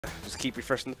Just keep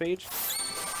refreshing the page.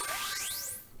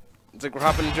 It's like we're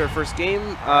hopping into our first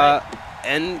game,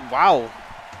 and wow,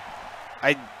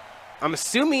 I'm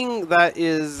assuming that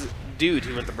is Dude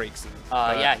who went the Braixen.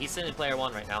 Yeah, he's sitting in player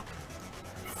 1 right now.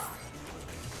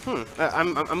 I'm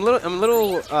a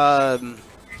little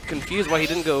confused why he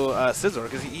didn't go Scizor,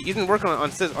 because he's been working on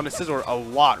a Scizor a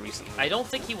lot recently. I don't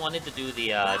think he wanted to do the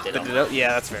Ditto. The Ditto? Yeah,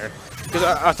 that's fair. Because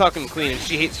I was talking to Queen, and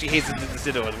she hates the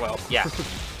Ditto as well. Yeah.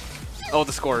 Oh,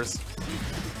 the scores.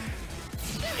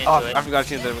 Into it. I forgot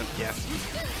she did that. Yeah.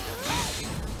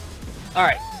 All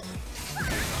right.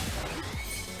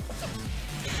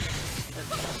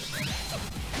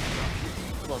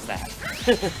 Close that.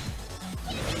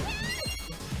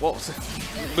 Well,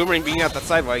 Boomerang being out that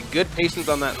sideway. Good patience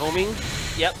on that homing.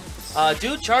 Yep.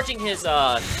 Dude charging his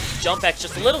jump X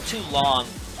just a little too long.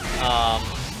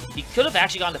 He could have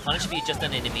actually gone to punish if he had just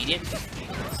done an immediate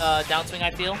downswing,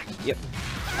 I feel. Yep.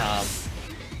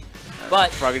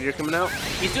 But Frogadier coming out.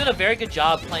 He's doing a very good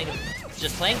job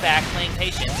just playing back, playing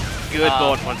patient. Good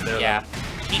bullet punch there. Yeah.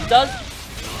 Though.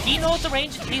 He knows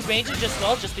these ranges just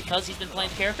well, just because he's been playing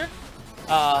the character.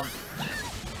 And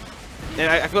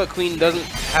I feel like Queen doesn't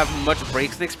have much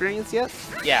Braixen experience yet.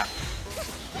 Yeah.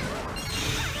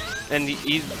 And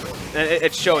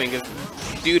it's showing.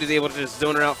 Dude is able to just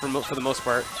zone her out for the most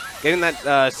part. Getting that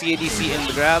CADC in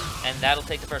the grab. And that'll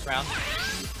take the first round.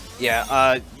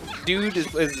 Yeah, Dude is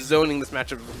zoning this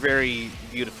matchup very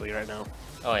beautifully right now.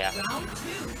 Oh, yeah.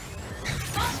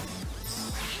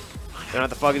 They're not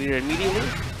the Frogadier immediately.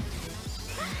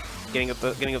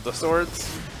 Getting up the swords.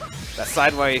 That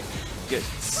sideway gets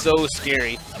so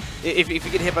scary. If you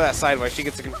get hit by that sideway, she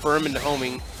gets to confirm into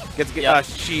homing.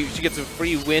 She gets a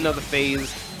free win of the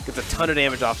phase. Gets a ton of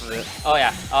damage off of it. Oh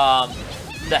yeah.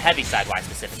 The heavy sidewise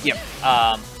specifically.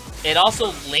 Yep. It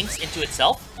also links into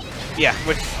itself. Yeah,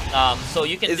 which so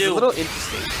you can is do a little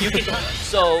interesting. You can you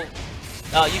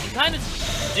can kind of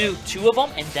do 2 of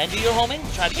them and then do your homing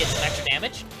to try to get some extra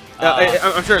damage.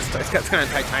 I'm sure it's kind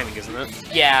of tight timing, isn't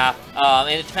it? Yeah, and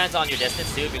it depends on your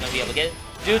distance too if you're gonna be able to get it.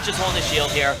 Dude's just holding his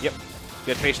shield here. Yep.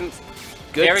 Good patience.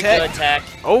 Good Very tech. good tech.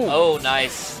 Oh,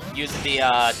 nice. Using the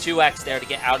 2x there to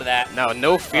get out of that.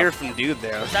 No fear from Dude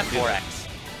there. Is that 4x?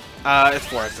 It's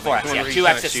 4x. 4x, yeah.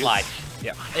 2x is slide.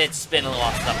 Yeah. It's been a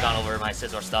lot of stuff gone over my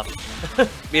Scizor stuff.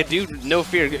 Yeah, Dude, no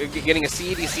fear. Getting a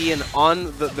CADC in on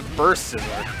the burst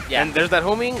Scizor. Yeah. And there's that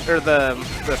homing, or the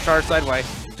charge sideway,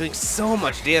 doing so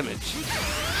much damage.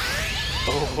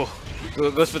 Oh.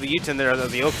 Goes for the U-turn there,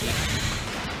 the Oki.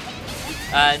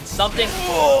 And something.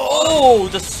 Oh,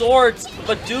 the swords,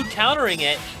 but Dude countering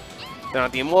it. They're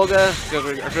not the Emolga.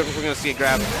 We're going to see a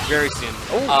grab very soon.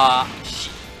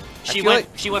 She went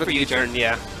for U-turn.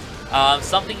 Yeah.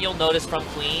 Something you'll notice from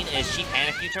Queen is she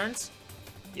panic U-turns.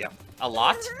 Yeah. A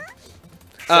lot.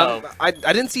 So. I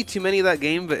didn't see too many of that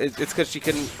game, but it's because she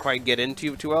couldn't quite get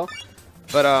into too well.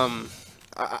 But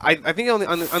I think I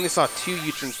only saw 2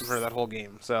 U-turns from her that whole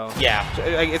game. So yeah.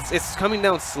 It's coming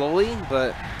down slowly,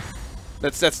 but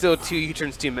that's still 2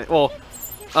 U-turns too many. Well,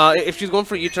 if she was going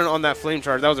for a U-turn on that flame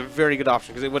charge, that was a very good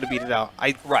option because it would have beat it out.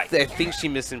 I think she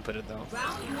misinputted though.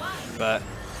 But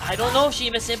I don't know if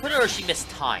she misinputted or she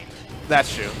mistimed.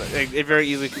 That's true. It very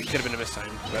easily could have been a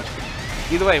mistime. But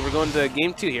either way, we're going to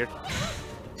game 2 here.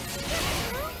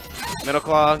 Metal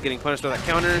Claw getting punished by that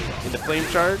counter into flame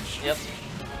charge. Yep.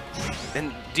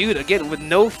 And Dude, again, with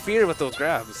no fear with those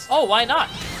grabs. Oh, why not?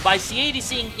 By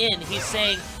CADCing in, he's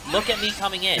saying, look at me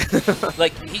coming in.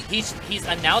 Like, he's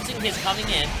announcing his coming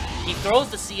in. He throws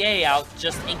the CA out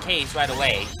just in case right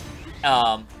away.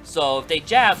 So if they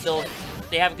jab,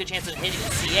 they have a good chance of hitting the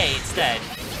CA instead.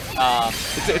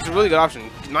 It's a really good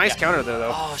option. Nice counter there,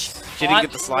 though. Oh, she didn't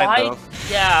get the slide, though.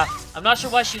 Yeah, I'm not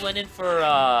sure why she went in for,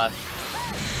 I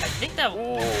think that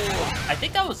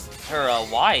was her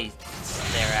Y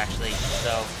there, actually.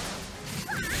 So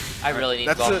I really need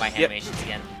to go over my animations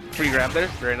again. Free grab there.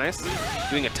 Very nice.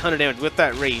 Doing a ton of damage with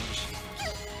that rage.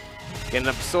 Getting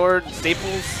up sword,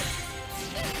 staples.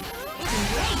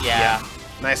 Yeah.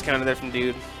 Nice counter there from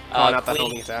Dude. Calling out that Queen,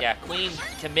 homing attack. yeah, Queen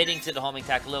committing to the homing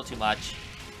attack a little too much.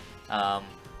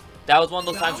 That was one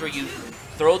of those times where you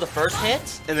throw the first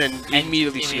hit and then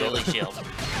immediately shield.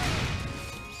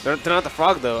 They're not the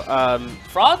Frog though.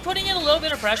 Frog putting in a little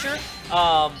bit of pressure,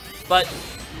 but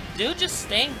Dude just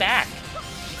staying back.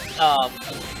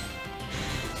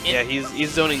 Yeah,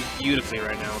 he's zoning beautifully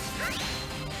right now.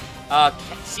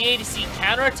 CADC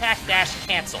counterattack dash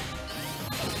cancel.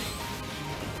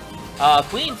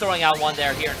 Queen throwing out one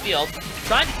there here in field,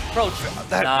 trying to approach.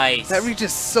 Nice. That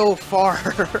reaches so far.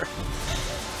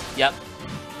 Yep.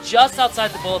 Just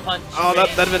outside the bullet punch. Oh,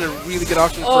 that'd have been a really good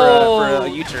option for a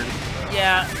U-turn.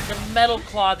 Yeah, the Metal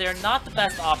Claw there, not the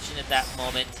best option at that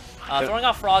moment. Throwing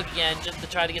off Frog again just to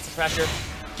try to get some pressure.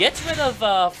 Gets rid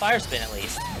of Fire Spin at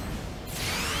least.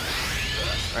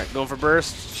 All right, going for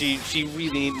burst. She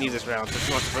really needs this round, so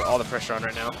she wants to put all the pressure on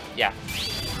right now. Yeah.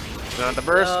 Not the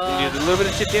burst. You do a little bit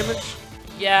of chip damage.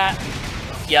 Yeah.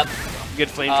 Yep. Good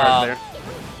flame charge there.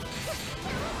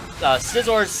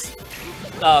 Scizor's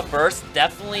burst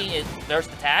definitely,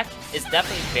 burst attack is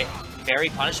definitely very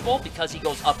punishable because he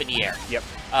goes up in the air. Yep.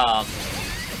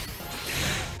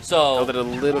 So held it a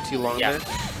little too long yeah. there.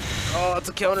 Oh, it's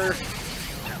a counter.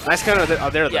 Nice counter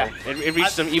there though. Yeah. It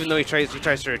reached him even though he tries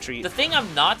to retreat. The thing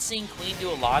I'm not seeing Queen do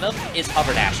a lot of is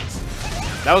hover dashes.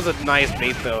 That was a nice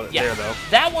bait though. Yeah. There though.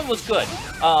 That one was good,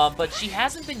 but she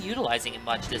hasn't been utilizing it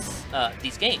much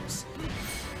these games.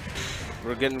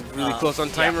 We're getting really close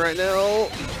on time right now.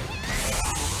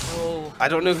 Oh. I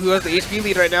don't know who has the HP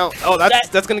lead right now. Oh,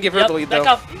 that's gonna give her the lead though.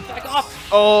 Back off! Back off!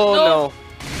 Oh no!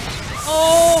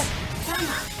 Oh!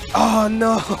 Oh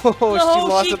no! She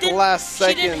lost at the last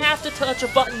second. She didn't have to touch a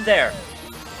button there.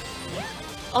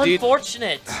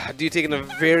 Unfortunate. Dude taking a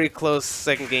very close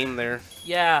second game there.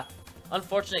 Yeah,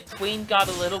 unfortunate. Queen got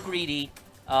a little greedy.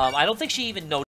 I don't think she even noticed.